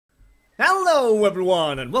Hello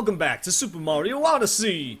everyone and welcome back to Super Mario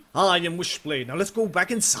Odyssey. I am Wishy. Now let's go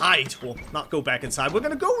back inside. Well, not go back inside. We're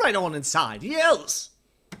gonna go right on inside. Yes.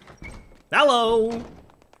 Hello.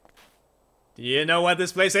 Do you know what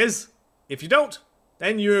this place is? If you don't,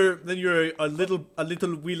 then you're a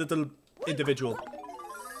wee little individual.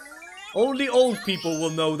 Only old people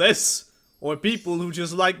will know this, or people who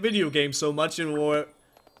just like video games so much, or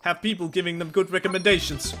have people giving them good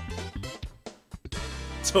recommendations.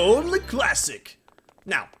 Totally classic.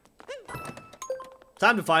 Now,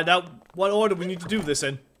 time to find out what order we need to do this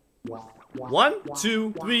in. 1,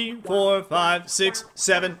 2, 3, 4, 5, 6,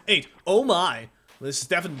 7, 8. Oh my! This is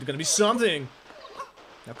definitely gonna be something.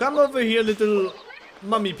 Now come over here, little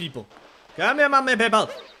mummy people. Come here, mummy people.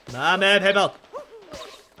 Mummy people.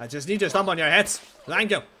 I just need to stomp on your heads.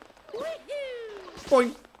 Thank you.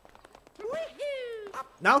 Boing.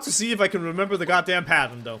 Now to see if I can remember the goddamn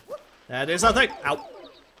pattern, though. That is a thing. Ow.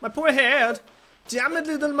 My poor head! Damn it,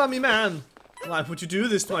 little mummy man! Why would you do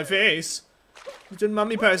this to my face? Little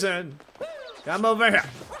mummy person! Come over here!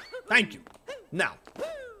 Thank you! Now,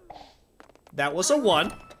 that was a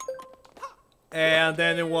 1. And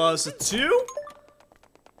then it was a 2.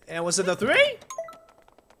 And was it a 3?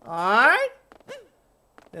 Alright.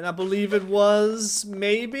 Then I believe it was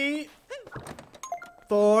maybe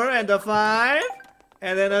 4 and a 5.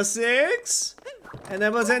 And then a 6. And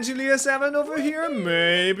then potentially a 7 over here,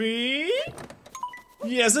 maybe?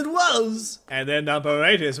 Yes, it was! And then number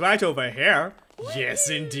 8 is right over here. Yes,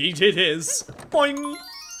 indeed it is. Boing!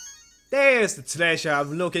 There's the treasure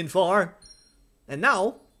I'm looking for. And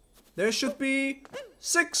now, there should be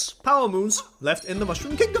 6 power moons left in the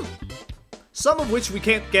Mushroom Kingdom. Some of which we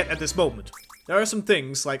can't get at this moment. There are some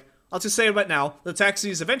things, like, I'll just say it right now, the taxi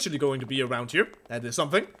is eventually going to be around here. That is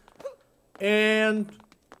something. And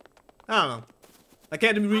I don't know. I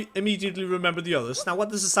can't immediately remember the others. Now, what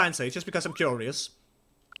does the sign say? Just because I'm curious.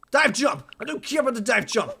 Dive jump! I don't care about the dive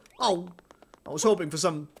jump! Oh, I was hoping for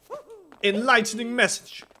some enlightening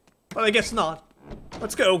message. But I guess not.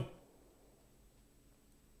 Let's go.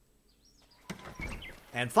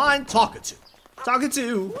 And find Talkatoo.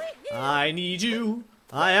 Talkatoo, I need you.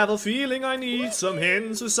 I have a feeling I need some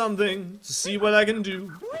hints or something to see what I can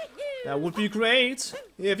do. That would be great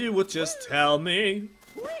if you would just tell me.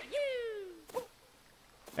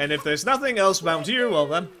 And if there's nothing else around here, well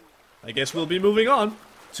then, I guess we'll be moving on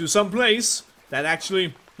to some place that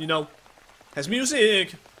actually, you know, has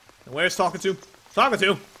music. And where's Talkatoo?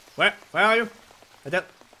 Talkatoo! Where are you?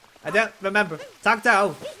 I don't remember.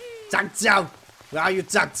 Talkatoo! Talkatoo! Where are you,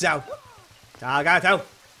 Talkatoo? Talkatoo!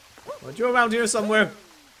 Weren't you around here somewhere?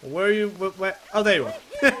 Or where are you? Where? Oh, there you are.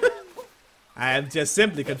 I am just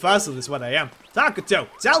simply confuzzled is what I am. Talkatoo,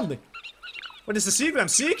 tell me! What is the secret I'm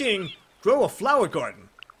seeking? Grow a flower garden.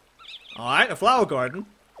 Alright, a flower garden.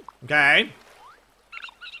 Okay.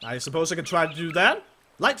 I suppose I can try to do that.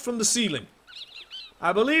 Light from the ceiling.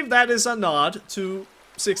 I believe that is a nod to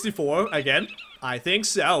 64 again. I think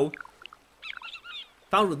so.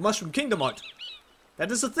 Found with Mushroom Kingdom art.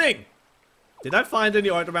 That is a thing. Did I find any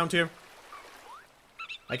art around here?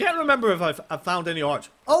 I can't remember if I found any art.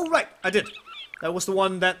 Oh, right, I did. That was the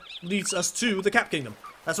one that leads us to the Cap Kingdom.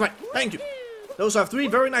 That's right, thank you. Those are 3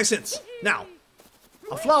 very nice hints. Now,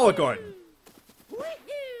 a flower garden.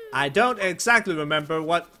 I don't exactly remember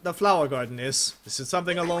what the flower garden is. Is it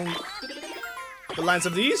something along the lines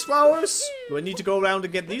of these flowers? Do I need to go around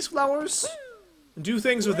and get these flowers? And do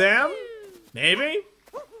things with them? Maybe?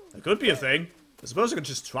 That could be a thing. I suppose I could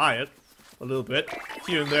just try it. A little bit.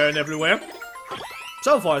 Here and there and everywhere.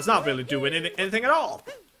 So far, it's not really doing anything at all.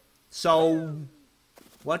 So,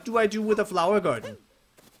 what do I do with a flower garden?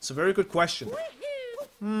 It's a very good question.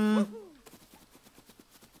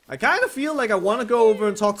 I kind of feel like I want to go over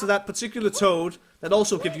and talk to that particular toad that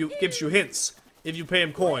also gives you hints if you pay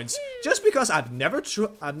him coins. Just because I've never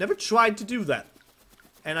tried to do that,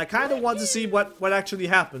 and I kind of want to see what actually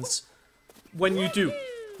happens when you do.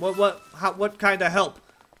 What kind of help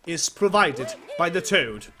is provided by the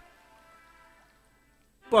toad.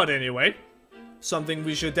 But anyway, something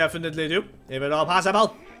we should definitely do, if at all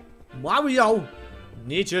possible. Mario,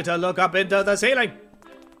 need you to look up into the ceiling.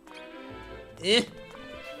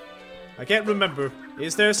 I can't remember.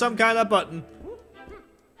 Is there some kind of button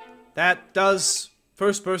that does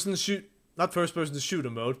first person shoot, not first person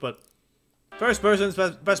shooter mode, but first person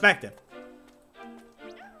perspective?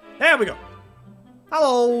 There we go.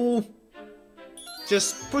 Hello.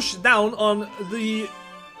 Just push down on the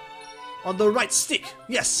right stick.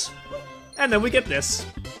 Yes. And then we get this.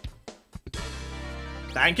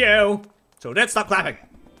 Thank you. Toadette, stop clapping.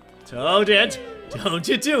 Toadette, don't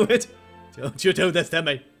you do it. Don't you do this to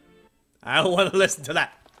me. I don't want to listen to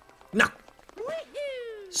that. No.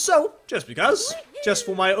 So, just because, just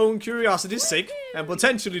for my own curiosity's sake, and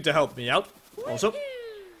potentially to help me out. Also,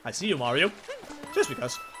 I see you, Mario. Just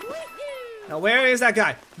because. Now, where is that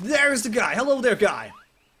guy? There's the guy. Hello there, guy.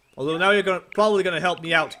 Although now you're probably gonna help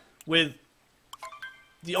me out with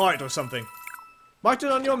the art or something. Marked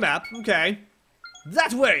it on your map. Okay.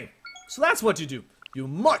 That way. So that's what you do. You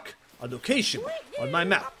mark a location on my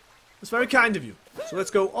map. That's very kind of you. So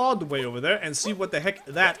let's go all the way over there and see what the heck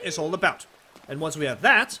that is all about. And once we have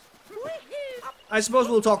that, I suppose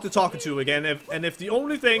we'll talk to Talkatoo again. If the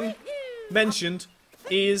only thing mentioned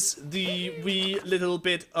is the wee little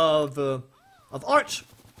bit of art,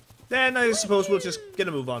 then I suppose we'll just get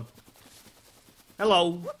a move on.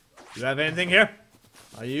 Hello. Do you have anything here?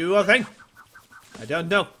 Are you a thing? I don't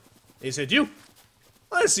know. Is it you?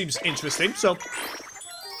 Well, this seems interesting, so...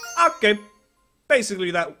 Okay.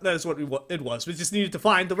 Basically, that is what it was. We just needed to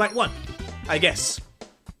find the right one, I guess.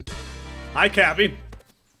 Hi, Cappy.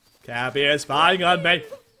 Cappy is spying on me.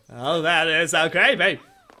 Oh, that is so creepy.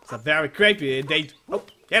 It's a very creepy indeed. Oh,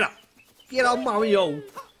 get up. Get up, Mario.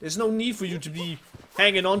 There's no need for you to be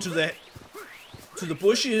hanging on to the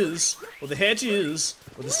bushes, or the hedges,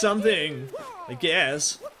 or the something, I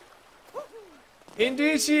guess.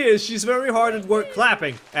 Indeed she is. She's very hard at work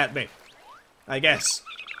clapping at me, I guess.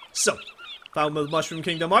 So, found the Mushroom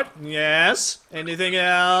Kingdom art? Yes. Anything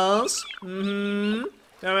else? Mm-hmm.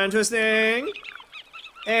 Very interesting.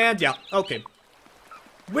 And yeah, okay.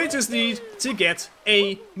 We just need to get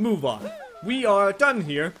a move on. We are done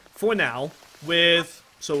here for now with...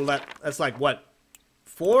 So that's like, what?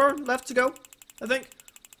 4 left to go, I think?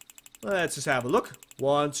 Let's just have a look.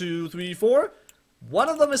 1, 2, 3, 4. One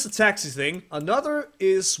of them is a taxi thing. Another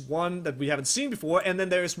is one that we haven't seen before. And then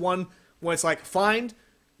there's one where it's like, find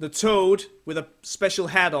the toad with a special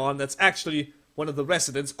hat on that's actually one of the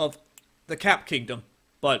residents of the Cap Kingdom.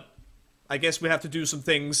 But I guess we have to do some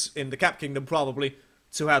things in the Cap Kingdom probably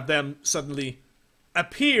to have them suddenly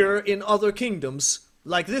appear in other kingdoms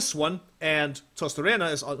like this one. And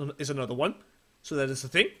Tostarena is another one. So that is the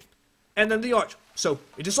thing. And then the art. So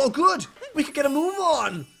it is all good. We can get a move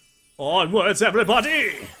on. Onwards,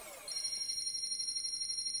 everybody!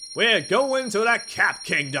 We're going to the Cap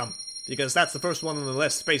Kingdom. Because that's the first one on the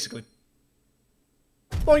list, basically.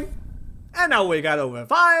 Boing! And now we got over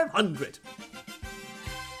 500.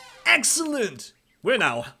 Excellent! We're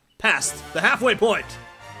now past the halfway point.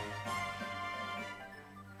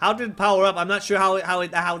 How did it power up? I'm not sure how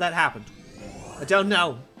that happened. I don't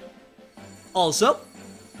know. Also,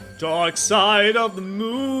 dark side of the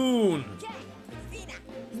moon.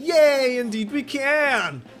 Yay, indeed we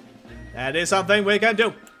can. That is something we can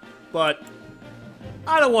do. But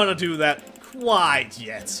I don't want to do that quite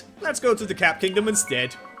yet. Let's go to the Cap Kingdom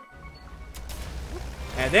instead.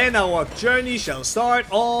 And then our journey shall start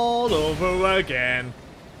all over again.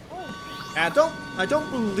 And I don't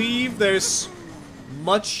believe there's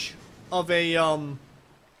much of a,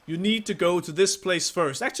 you need to go to this place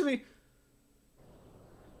first. Actually,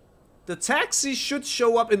 the taxi should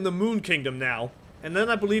show up in the Moon Kingdom now. And then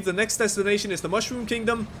I believe the next destination is the Mushroom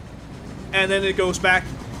Kingdom. And then it goes back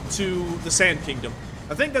to the Sand Kingdom.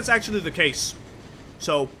 I think that's actually the case.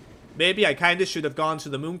 So, maybe I kinda should have gone to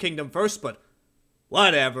the Moon Kingdom first, but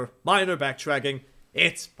whatever. Minor backtracking.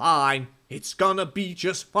 It's fine. It's gonna be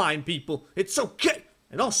just fine, people. It's okay.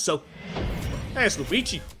 And also, there's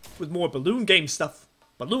Luigi with more balloon game stuff.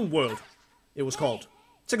 Balloon World, it was called.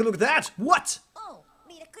 Take a look at that. What?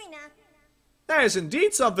 There's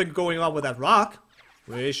indeed something going on with that rock.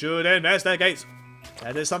 We should investigate.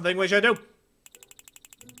 That is something we should do.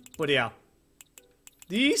 But yeah.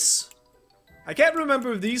 These... I can't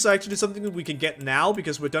remember if these are actually something that we can get now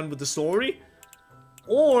because we're done with the story.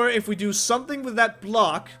 Or if we do something with that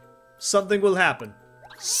block, something will happen.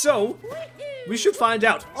 So, we should find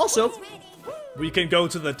out. Also, we can go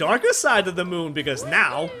to the darker side of the moon because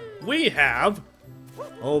now we have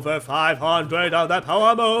over 500 of the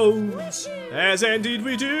power modes. As indeed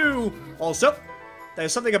we do. Also,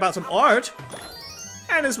 there's something about some art.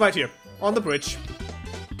 And it's right here, on the bridge.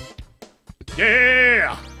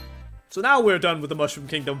 Yeah! So now we're done with the Mushroom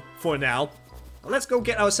Kingdom for now. Let's go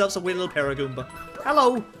get ourselves a wee little Paragoomba.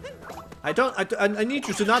 Hello! I need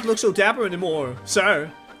you to not look so dapper anymore,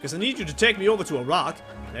 sir. Because I need you to take me over to a rock.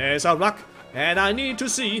 There's a rock. And I need to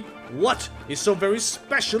see what is so very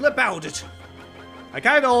special about it. I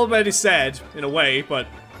kinda already said, in a way, but...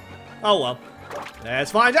 oh well.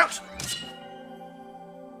 Let's find out!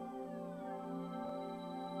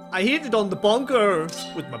 I hit it on the bunker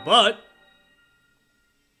with my butt.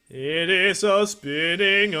 It is a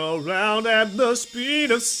spinning around at the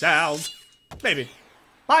speed of sound. Maybe.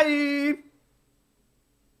 Bye!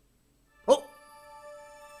 Oh!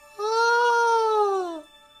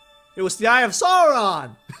 it was the Eye of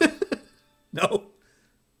Sauron! No.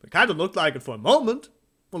 It kind of looked like it for a moment.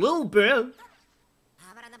 A little bit.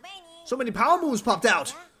 So many power moves popped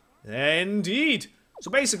out. Indeed. So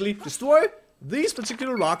basically, destroy these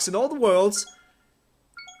particular rocks in all the worlds.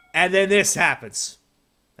 And then this happens.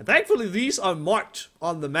 And thankfully these are marked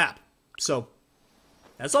on the map. So,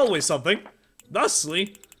 that's always something.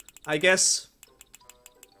 Thusly, I guess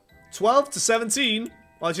 12 to 17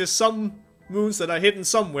 are just some moons that are hidden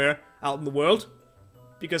somewhere out in the world.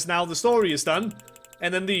 Because now the story is done.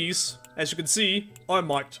 And then these, as you can see, are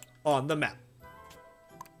marked on the map.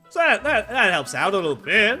 So that helps out a little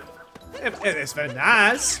bit. It's very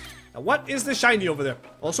nice. Now what is the shiny over there?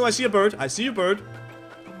 Also, I see a bird. I see a bird.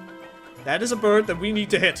 That is a bird that we need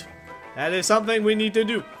to hit. That is something we need to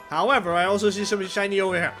do. However, I also see something shiny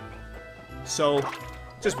over here. So,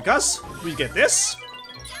 just because we get this.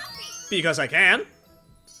 Because I can.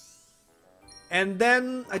 And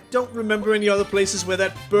then, I don't remember any other places where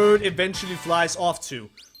that bird eventually flies off to.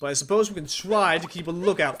 But I suppose we can try to keep a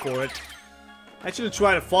lookout for it. Actually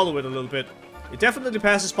try to follow it a little bit. It definitely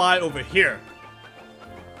passes by over here.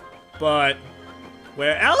 But,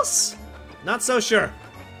 where else? Not so sure.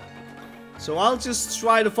 So I'll just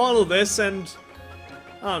try to follow this and,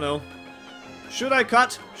 I don't know. Should I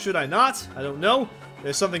cut? Should I not? I don't know.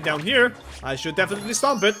 There's something down here. I should definitely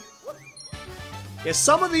stomp it. Yeah,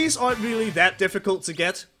 some of these aren't really that difficult to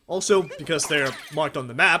get. Also, because they're marked on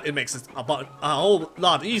the map, it makes it a whole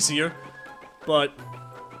lot easier. But,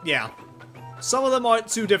 yeah. Some of them aren't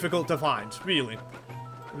too difficult to find, really.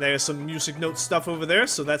 And there's some music note stuff over there,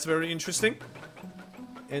 so that's very interesting.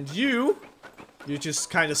 And you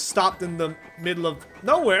just kind of stopped in the middle of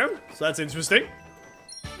nowhere, so that's interesting.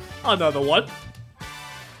 Another one.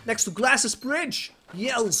 Next to Glasses Bridge.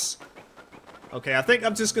 Yells. Okay, I think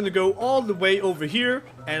I'm just gonna go all the way over here,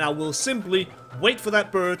 and I will simply wait for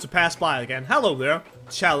that bird to pass by again. Hello there,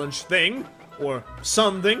 challenge thing, or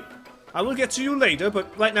something. I will get to you later,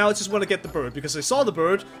 but right now I just want to get the bird, because I saw the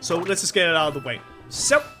bird, so let's just get it out of the way.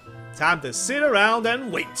 So, time to sit around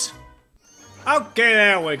and wait. Okay,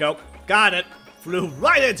 there we go. Got it. Flew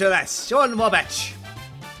right into that son of a bitch.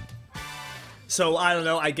 So, I don't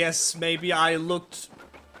know, I guess maybe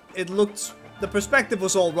the perspective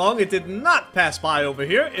was all wrong. It did not pass by over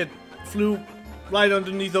here. It flew right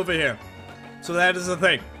underneath over here. So that is the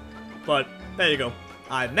thing. But, there you go.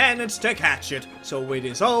 I managed to catch it, so it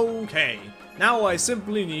is okay. Now I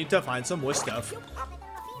simply need to find some more stuff.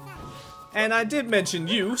 And I did mention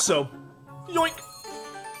you, so yoink!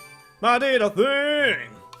 I did a thing!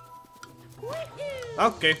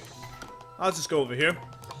 Okay, I'll just go over here.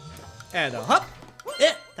 And a hop!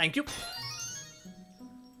 Thank you.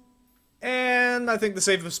 And I think the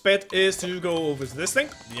safest bet is to go over to this thing.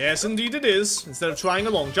 Yes, indeed it is, instead of trying a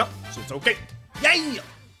long jump, so it's okay. Yay!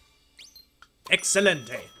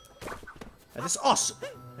 Excelente. That is awesome.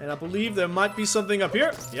 And I believe there might be something up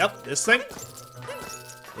here. Yep, this thing.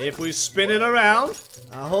 If we spin it around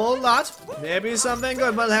a whole lot, maybe something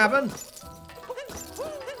good will happen.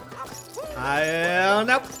 I don't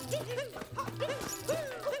know.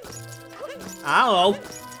 I don't know.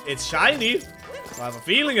 It's shiny. I have a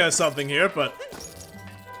feeling there's something here, but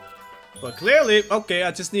clearly, okay,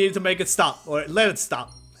 I just needed to make it stop, or let it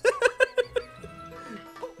stop.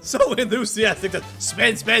 So enthusiastic to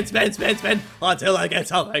spin until I get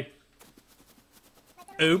something.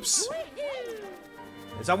 Oops.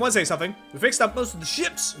 Did someone say something? We fixed up most of the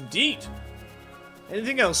ships, indeed.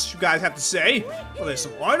 Anything else you guys have to say? Well, there's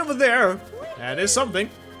some art over there. That is something.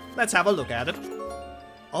 Let's have a look at it.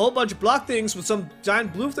 A whole bunch of block things with some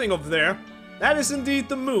giant blue thing over there. That is indeed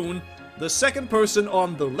the moon. The second person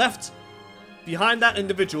on the left. Behind that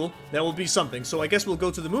individual, there will be something. So I guess we'll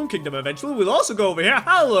go to the Moon Kingdom eventually. We'll also go over here.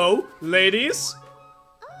 Hello, ladies.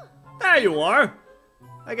 There you are.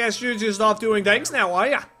 I guess you're just off doing things now, are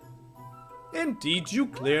ya? Indeed, you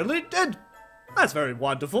clearly did. That's very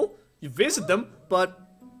wonderful. You visited them, but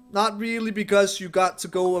not really because you got to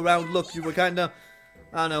go around. Look, you were kinda,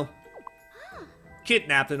 I don't know,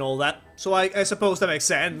 kidnapped and all that. So I suppose that makes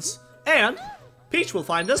sense. And Peach will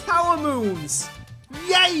find us power moons.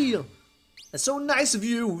 Yay! That's so nice of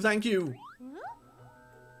you, thank you.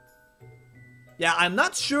 Yeah, I'm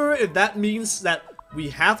not sure if that means that we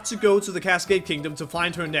have to go to the Cascade Kingdom to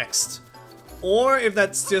find her next. Or if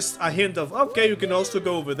that's just a hint of, okay, you can also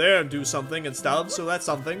go over there and do something and stuff, so that's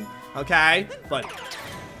something. Okay, but,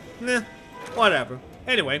 whatever.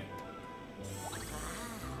 Anyway.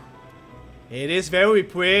 It is very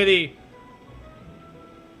pretty.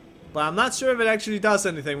 But I'm not sure if it actually does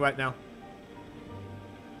anything right now.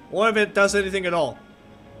 Or if it does anything at all.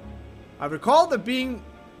 I recall there being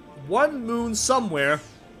one moon somewhere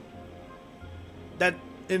that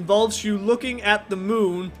involves you looking at the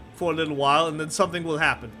moon for a little while and then something will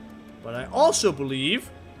happen. But I also believe...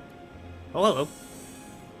 Oh, hello.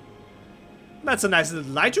 That's a nice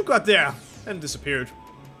little light you got there. And disappeared.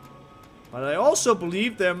 But I also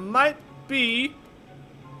believe there might be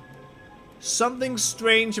something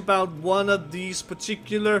strange about one of these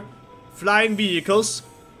particular flying vehicles.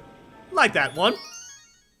 Like that one.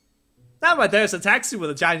 That right there is a taxi with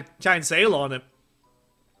a giant sail on it.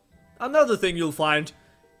 Another thing you'll find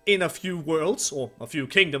in a few worlds, or a few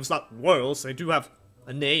kingdoms, not worlds, they do have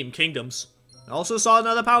a name, kingdoms. I also saw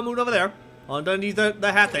another power moon over there, underneath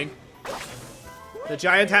the hat thing. The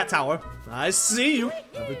giant hat tower. I see you.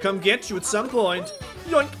 I will come get you at some point.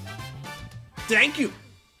 Yoink. Thank you.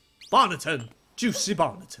 Bonneton. Juicy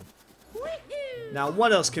Bonneton. Now,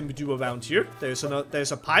 what else can we do around here? There's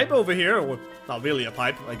a pipe over here, or not really a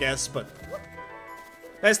pipe, I guess, but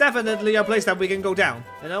there's definitely a place that we can go down.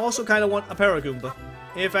 And I also kind of want a Paragoomba,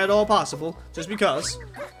 if at all possible, just because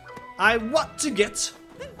I want to get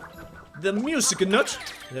the music nut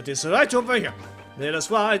that is right over here. Let us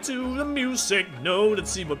fly to the music note and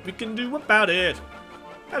see what we can do about it.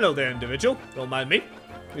 Hello there, individual. Don't mind me.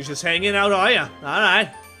 You're just hanging out, are ya? Alright.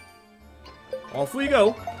 Off we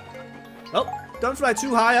go. Oh, don't fly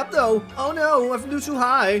too high up though. Oh no, I flew too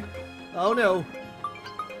high. Oh no.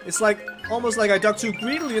 It's like, almost like I dug too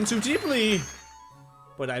greedily and too deeply.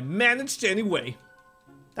 But I managed anyway.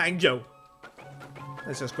 Thank you.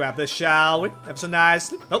 Let's just grab this, shall we? Ever so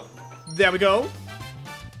nicely. Oh, there we go.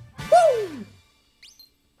 Woo!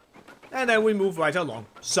 And then we move right along.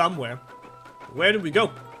 Somewhere. Where do we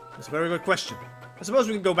go? That's a very good question. I suppose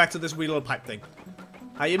we can go back to this wee little pipe thing.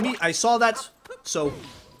 I saw that, so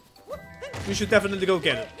we should definitely go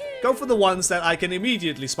get it. Go for the ones that I can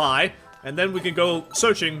immediately spy, and then we can go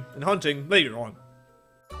searching and hunting later on.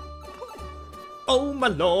 Oh my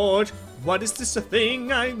lord, what is this a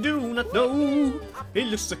thing I do not know? It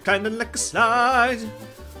looks kinda like a slide.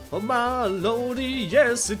 Oh my lordy,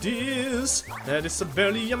 yes it is. That is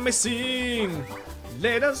very amazing.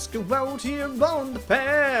 Let us go out here on the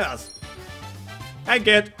path and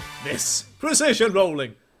get this precision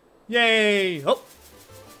rolling. Yay! Oh,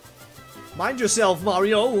 mind yourself,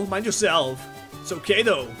 Mario. Mind yourself. It's okay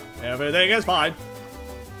though. Everything is fine.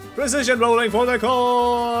 Precision rolling for the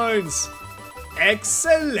coins.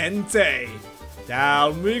 Excelente.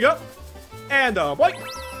 Down we go. And boink.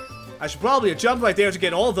 I should probably have jumped right there to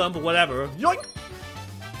get all of them, but whatever. Yoink!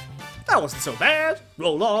 That wasn't so bad.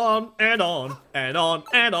 Roll on and on and on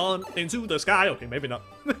and on into the sky. Okay, maybe not.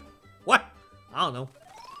 What? I don't know.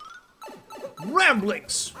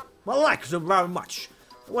 Ramblings. I like them very much.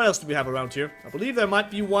 What else do we have around here? I believe there might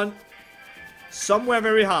be one somewhere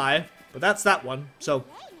very high, but that's that one. So,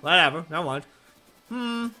 whatever. Never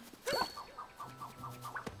mind.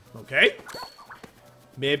 Okay.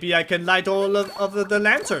 Maybe I can light all of the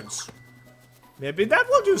lanterns. Maybe that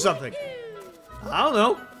will do something. I don't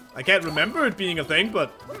know. I can't remember it being a thing,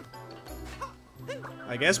 but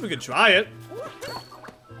I guess we could try it.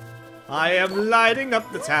 I am lighting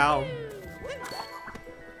up the town.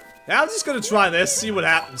 Now I'm just gonna try this, see what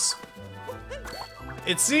happens.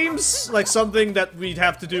 It seems like something that we'd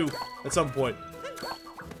have to do at some point.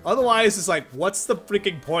 Otherwise, it's like, what's the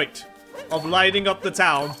freaking point of lighting up the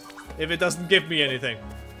town if it doesn't give me anything?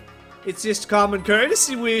 It's just common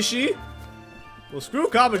courtesy, Wishy. Well, screw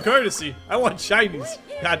common courtesy. I want shinies.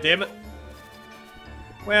 God damn it.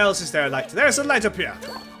 Where else is there a light? There's a light up here.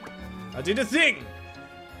 I did a thing.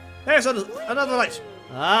 There's another light.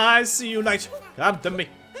 I see you, light. Come to me.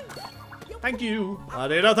 Thank you. I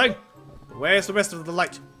did a thing. Where's the rest of the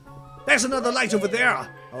light? There's another light over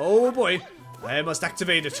there. Oh boy. I must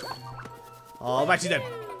activate it. Alrighty then.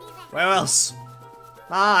 Where else?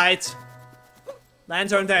 Light.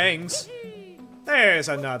 Lantern things. There's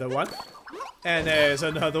another one. And there's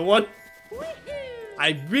another one.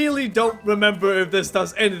 I really don't remember if this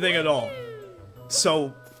does anything at all. So,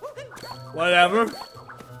 whatever.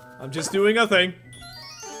 I'm just doing a thing.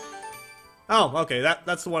 Oh, okay,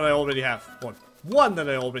 that's the one I already have. One that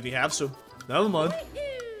I already have, so never mind.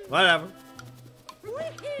 Whatever.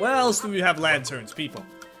 Where else do we have lanterns, people?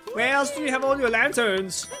 Where else do you have all your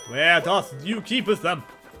lanterns? Where doth you keepeth them?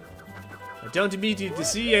 I don't immediately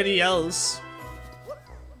see any else.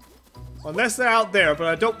 Unless they're out there, but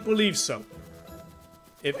I don't believe so.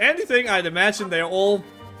 If anything, I'd imagine they're all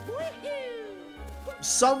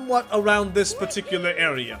somewhat around this particular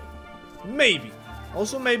area. Maybe.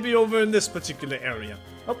 Also maybe over in this particular area.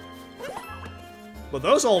 Oh. Well,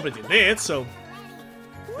 those are already lit, so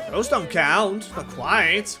those don't count. Not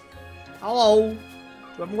quite. Hello? Do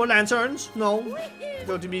you have more lanterns? No.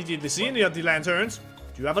 Don't immediately see any of the lanterns.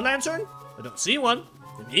 Do you have a lantern? I don't see one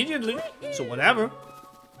immediately, so whatever.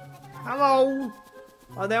 Hello?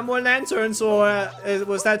 Are there more lanterns, or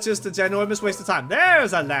was that just a ginormous waste of time?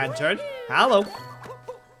 There's a lantern. Hello.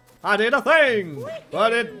 I did a thing,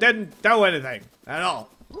 but it didn't do anything at all.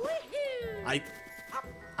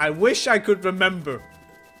 I wish I could remember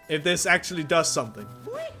if this actually does something.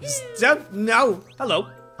 No. Hello.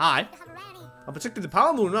 Hi. I'm protecting the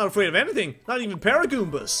power moon, not afraid of anything. Not even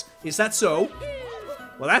Paragoombas. Is that so?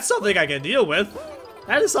 Well, that's something I can deal with.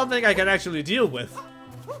 That is something I can actually deal with.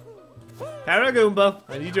 Paragoomba,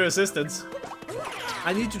 I need your assistance.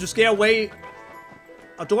 I need you to scare away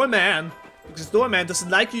a doorman, because doorman doesn't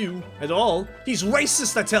like you at all. He's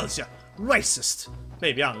racist, I tell you. Racist.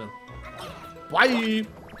 Maybe, I don't know. Bye.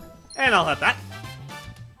 And I'll have that.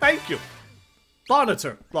 Thank you.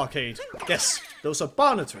 Bonneter blockade. Yes, those are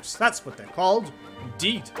bonneters. That's what they're called.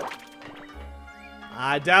 Indeed.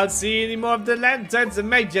 I don't see any more of the lanterns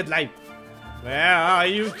immediately. Where are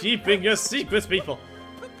you keeping your secrets, people?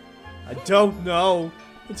 I don't know.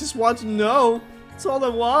 I just want to know. That's all I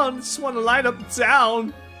want. I just want to light up the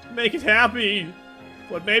town. Make it happy.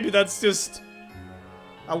 But maybe that's just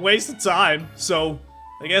a waste of time. So,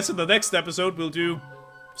 I guess in the next episode we'll do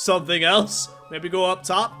something else. Maybe go up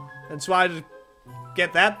top and try to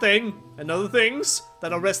get that thing and other things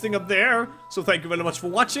that are resting up there. So thank you very much for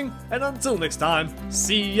watching. And until next time,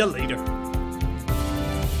 see you later.